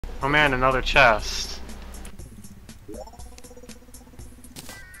Oh man, another chest.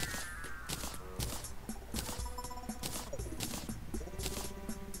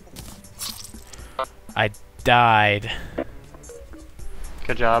 I died.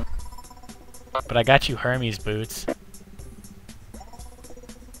 Good job. But I got you Hermes boots.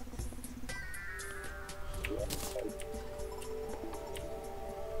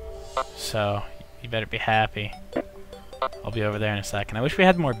 So, you better be happy. I'll be over there in a second. I wish we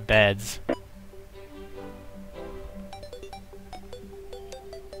had more beds.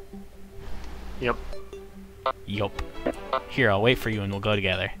 Yep. Yup. Here, I'll wait for you and we'll go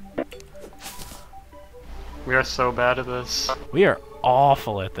together. We are so bad at this. We are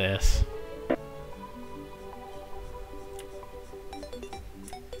awful at this.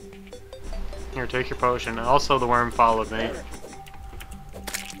 Here, take your potion. Also, the worm followed me.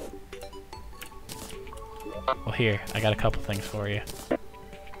 Well, here, I got a couple things for you.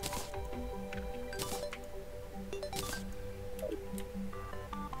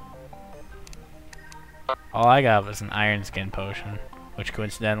 All I got was an iron skin potion, which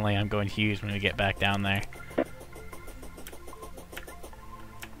coincidentally I'm going to use when we get back down there.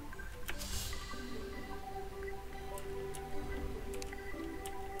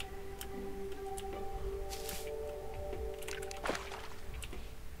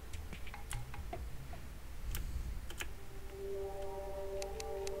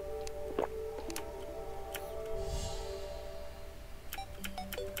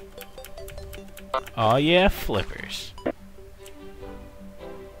 Oh yeah, flippers.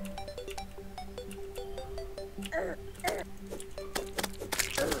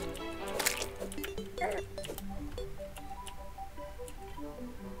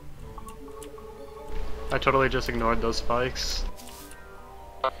 I totally just ignored those spikes.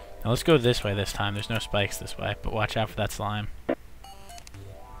 Now let's go this way this time. There's no spikes this way, but watch out for that slime.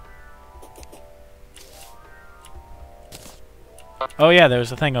 Oh yeah, there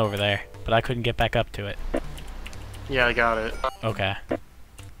was a thing over there, but I couldn't get back up to it. Yeah, I got it. Okay.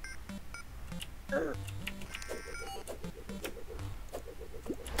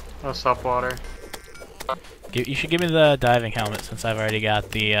 No stop water. You should give me the diving helmet since I've already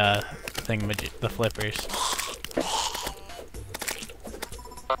got the the flippers.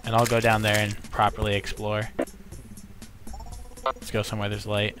 And I'll go down there and properly explore. Let's go somewhere there's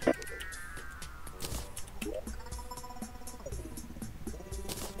light.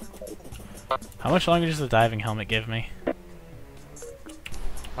 How much longer does the diving helmet give me?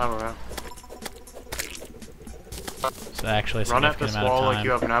 I don't know. So actually a Run at significant this amount of wall time. like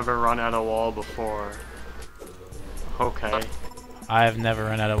you have never run at a wall before. Okay. I have never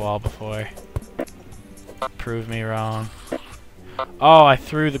run at a wall before. Prove me wrong. Oh, I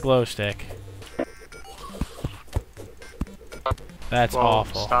threw the glow stick. That's Well,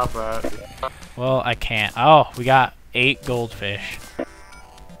 awful. stop that. Well, I can't. Oh, we got 8 goldfish.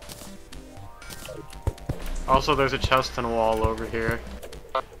 Also, there's a chest and a wall over here.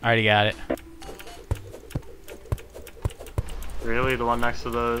 I already got it. Really? The one next to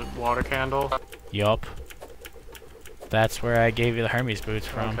the water candle? Yup. That's where I gave you the Hermes boots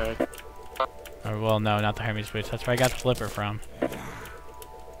from. Okay. Or, well, no, not the Hermes boots. That's where I got the flipper from.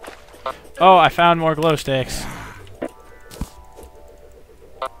 Oh, I found more glow sticks.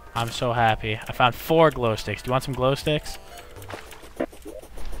 I'm so happy. I found 4 glow sticks. Do you want some glow sticks?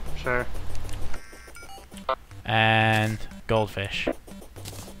 Sure. And goldfish.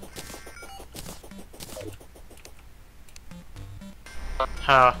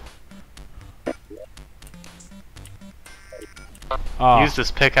 Huh. Oh, Use this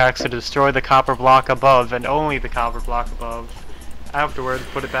pickaxe to destroy the copper block above, and only the copper block above. Afterwards,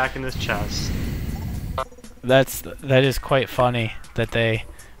 put it back in this chest. that is quite funny that they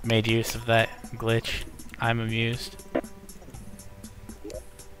made use of that glitch. I'm amused.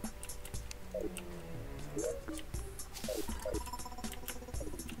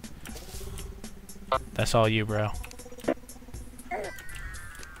 That's all you, bro.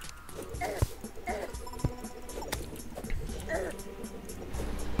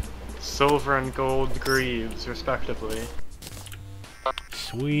 Silver and gold greaves, respectively.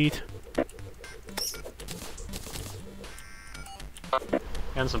 Sweet.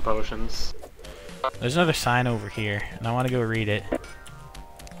 And some potions. There's another sign over here, and I want to go read it.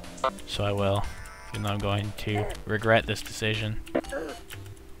 So I will, even though I'm going to regret this decision.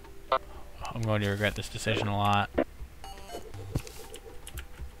 I'm going to regret this decision a lot.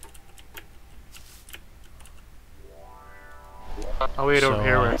 I'll wait over So,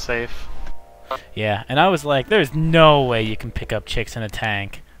 here where it's safe. Yeah, and I was like, there's no way you can pick up chicks in a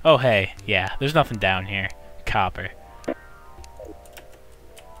tank. Oh hey, yeah, there's nothing down here. Copper.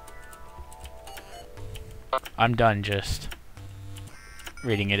 I'm done just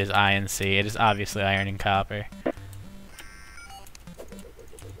reading it as I and C. It is obviously iron and copper.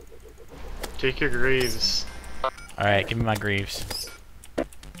 Take your greaves. Alright, give me my greaves.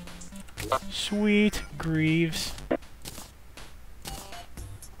 Sweet greaves.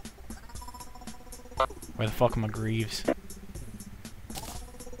 Where the fuck are my greaves?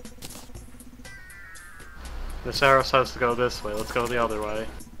 This arrow says to go this way. Let's go the other way.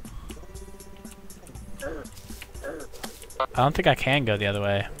 I don't think I can go the other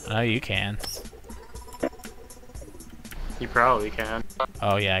way. I know you can. You probably can.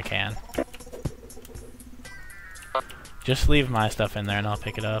 Oh yeah, I can. Just leave my stuff in there and I'll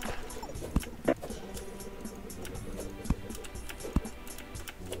pick it up.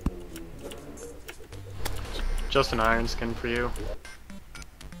 Just an iron skin for you.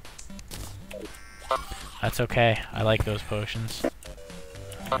 That's okay. I like those potions.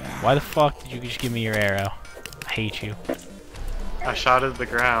 Why the fuck did you just give me your arrow? I hate you. I shot at the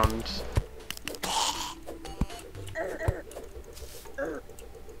ground.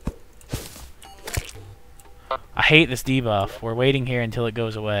 I hate this debuff. We're waiting here until it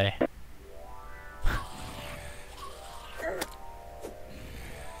goes away.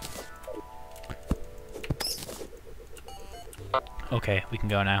 Okay, we can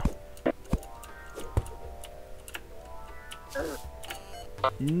go now.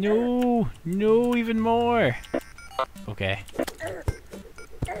 No! No, even more! Okay.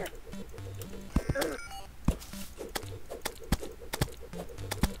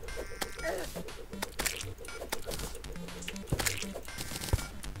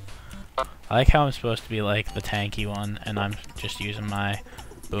 I like how I'm supposed to be like the tanky one, and I'm just using my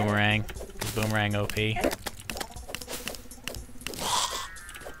boomerang. 'Cause boomerang OP.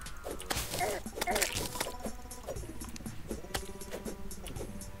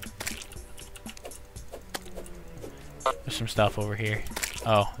 There's some stuff over here.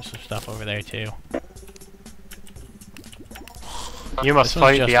 Oh, there's some stuff over there too. You must This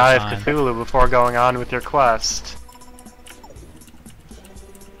one's fight the just Eye of fine. Cthulhu before going on with your quest.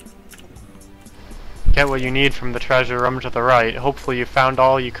 Get what you need from the treasure room to the right. Hopefully you found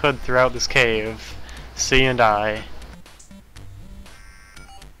all you could throughout this cave. C and I.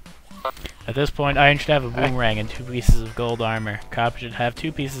 At this point, iron should have a boomerang and 2 pieces of gold armor. Copper should have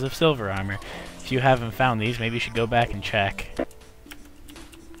 2 pieces of silver armor. If you haven't found these, maybe you should go back and check.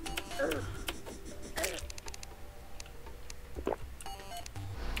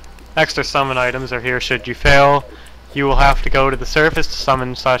 Extra summon items are here should you fail. You will have to go to the surface to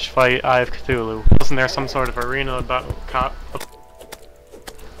summon / fight Eye of Cthulhu. Wasn't there some sort of arena about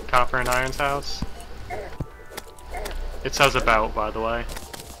Copper and Iron's house? It says about, by the way.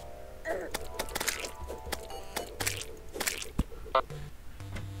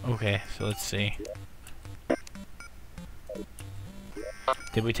 Okay, so let's see.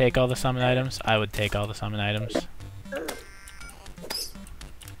 Did we take all the summon items? I would take all the summon items.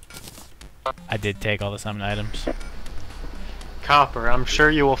 I did take all the summon items. Copper, I'm sure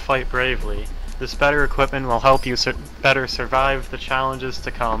you will fight bravely. This better equipment will help you better survive the challenges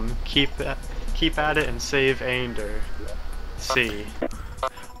to come. Keep at it and save Ainder. C.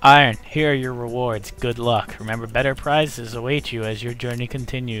 Iron, here are your rewards. Good luck. Remember, better prizes await you as your journey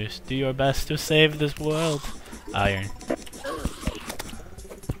continues. Do your best to save this world. Iron.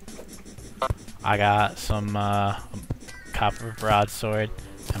 I got some copper broadsword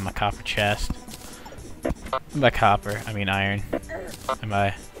and my copper chest. By copper, I mean iron. Am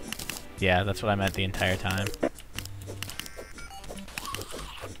I? Yeah, that's what I meant the entire time.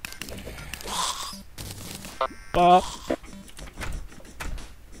 Bop.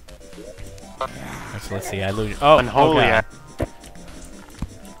 Let's see. I lose. Oh, Unholy. oh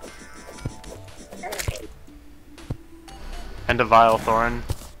And a vile thorn.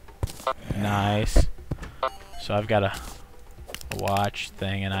 nice. So I've got a watch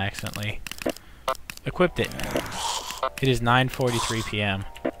thing, and I accidentally equipped it. It is 9:43 p.m.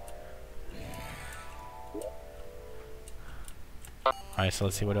 Alright, so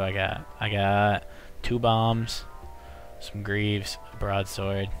let's see, what do I got? I got 2 bombs, some greaves, a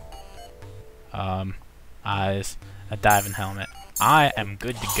broadsword, eyes, a diving helmet. I am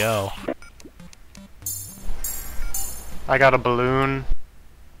good to go. I got a balloon.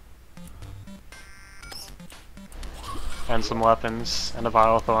 And some weapons, and a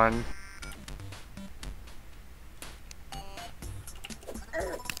vile thorn.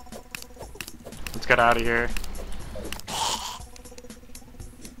 Let's get out of here.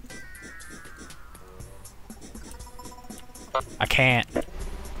 I can't.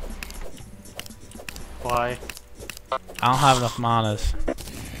 Why? I don't have enough manas.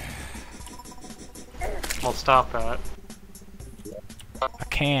 Well, stop that. I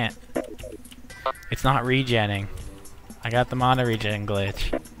can't. It's not regenning. I got the mono regen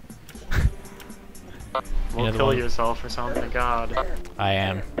glitch. Well, kill yourself or something, God. I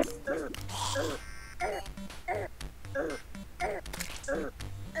am.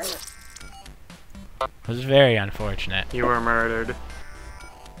 It was very unfortunate. You were murdered.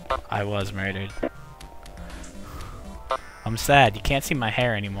 I was murdered. I'm sad. You can't see my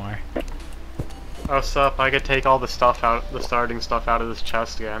hair anymore. Oh, sup, I could take all the stuff out, the starting stuff out of this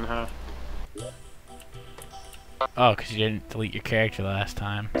chest again, huh? Oh, because you didn't delete your character last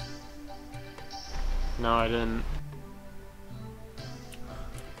time. No, I didn't.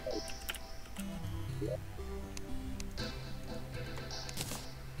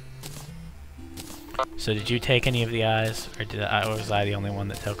 So did you take any of the eyes, or was I the only one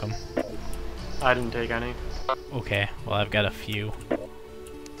that took them? I didn't take any. Okay, well I've got a few.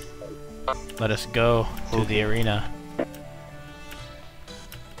 Let us go to the arena.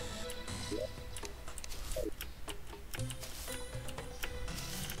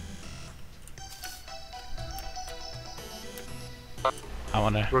 I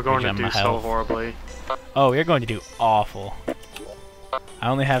wanna We're going to regen do my so health. horribly. Oh, you're going to do awful. I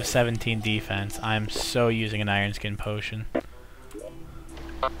only have 17 defense. I'm so using an iron skin potion.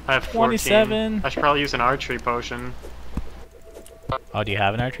 I have 14. 27. I should probably use an archery potion. Oh, do you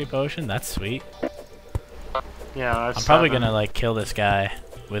have an archery potion? That's sweet. Yeah, I have I'm probably 7. gonna like kill this guy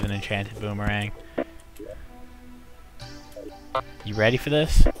with an enchanted boomerang. You ready for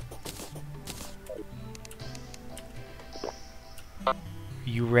this?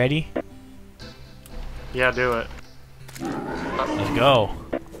 You ready? Yeah, do it. Let's go.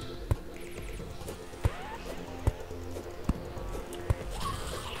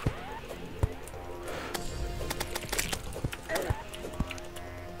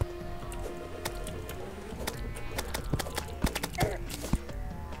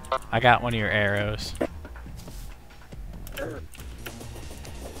 I got one of your arrows.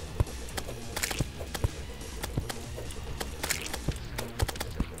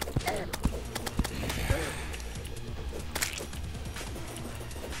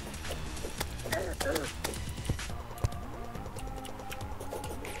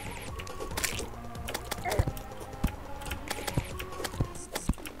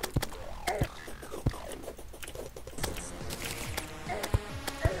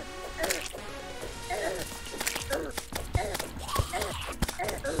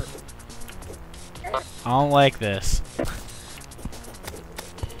 I don't like this.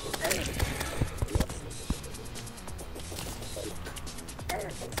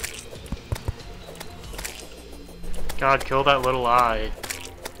 God, kill that little eye.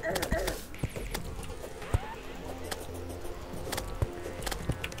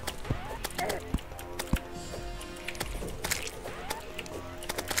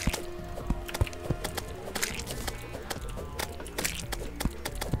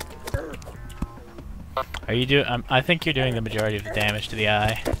 Are you doing? I think you're doing the majority of the damage to the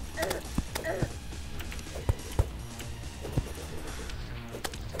eye.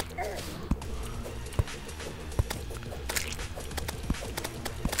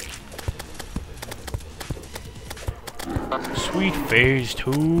 Sweet phase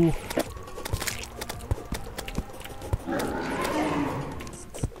 2.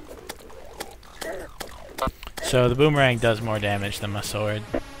 So the boomerang does more damage than my sword.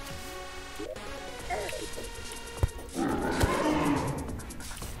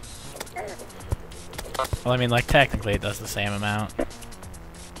 Well, I mean, like, technically it does the same amount.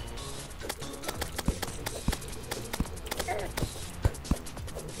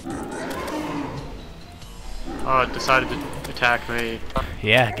 Oh, it decided to attack me.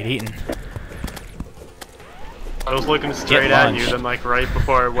 Yeah, get eaten. I was looking straight at you, launched. then like right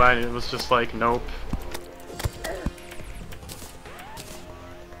before it went, it was just like, nope.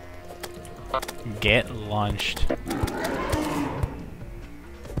 Get launched.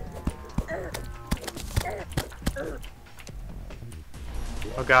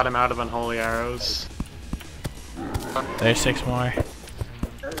 Oh god, I'm out of unholy arrows. There's 6 more.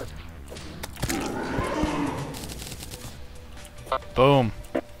 Boom.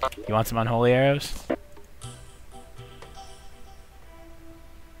 You want some unholy arrows?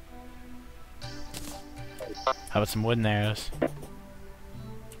 How about some wooden arrows?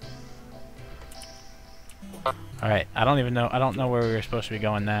 Alright, I don't know where we were supposed to be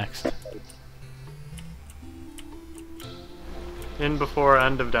going next. In before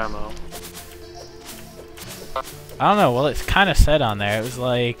end of demo. I don't know, well it's kinda said on there, it was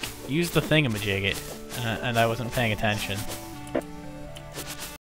like, use the thingamajig and I wasn't paying attention.